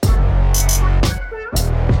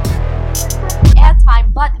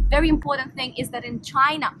very important thing is that in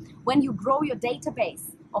China, when you grow your database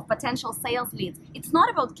of potential sales leads, it's not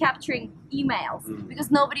about capturing emails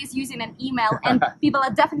because nobody's using an email, and people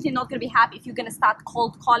are definitely not going to be happy if you're going to start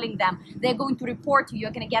cold calling them. They're going to report you.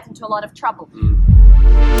 You're going to get into a lot of trouble.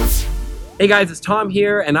 Hey guys, it's Tom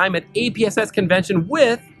here, and I'm at APSS convention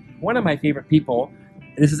with one of my favorite people.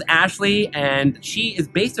 This is Ashley, and she is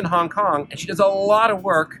based in Hong Kong, and she does a lot of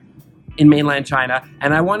work in mainland China.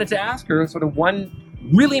 And I wanted to ask her sort of one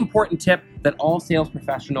really important tip that all sales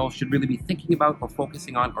professionals should really be thinking about or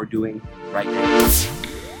focusing on or doing right now.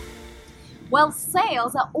 Well,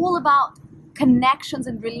 sales are all about connections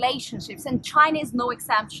and relationships, and China is no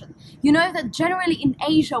exception. You know that generally in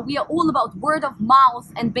Asia, we are all about word of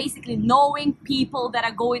mouth and basically knowing people that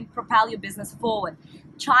are going to propel your business forward.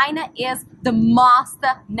 China is the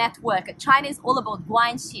master networker. China is all about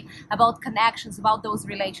guanxi, about connections, about those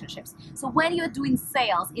relationships. So when you're doing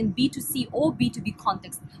sales in B2C or B2B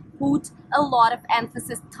context, put a lot of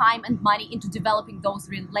emphasis, time and money into developing those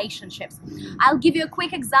relationships. I'll give you a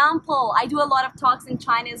quick example. I do a lot of talks in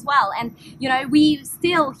China as well. And you know, we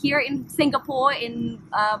still here in Singapore, in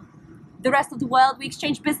the rest of the world, we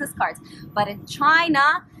exchange business cards. But in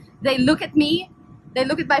China, they look at me, they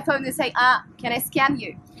look at my phone and they say, can I scan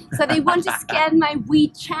you? So they want to scan my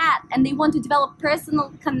WeChat, and they want to develop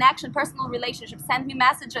personal connection, personal relationships, send me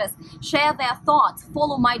messages, share their thoughts,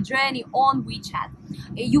 follow my journey on WeChat.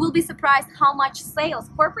 You will be surprised how much sales,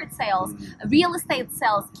 corporate sales, real estate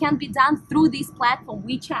sales can be done through this platform,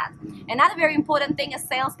 WeChat. Another very important thing as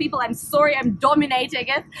salespeople, I'm sorry I'm dominating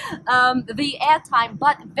it, the airtime,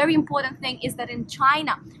 but very important thing is that in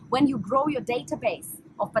China, when you grow your database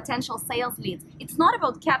of potential sales leads, it's not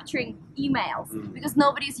about capturing emails because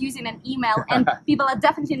nobody's using an email, and people are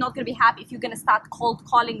definitely not going to be happy if you're going to start cold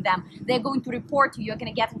calling them. They're going to report you. You're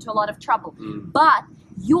going to get into a lot of trouble. But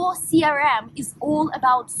your CRM is all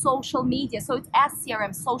about social media. So it's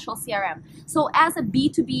SCRM, social CRM. So as a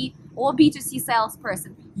B2B or B2C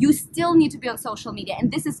salesperson, you still need to be on social media.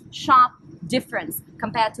 And this is sharp difference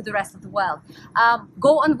compared to the rest of the world.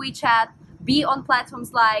 Go on WeChat, be on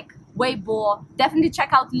platforms like Weibo. Definitely check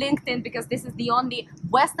out LinkedIn because this is the only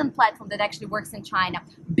Western platform that actually works in China.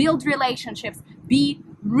 Build relationships, be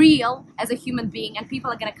real as a human being, and people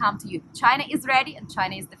are going to come to you. China is ready, and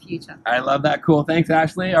China is the future. I love that. Cool. Thanks,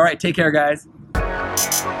 Ashley. All right, take care, guys.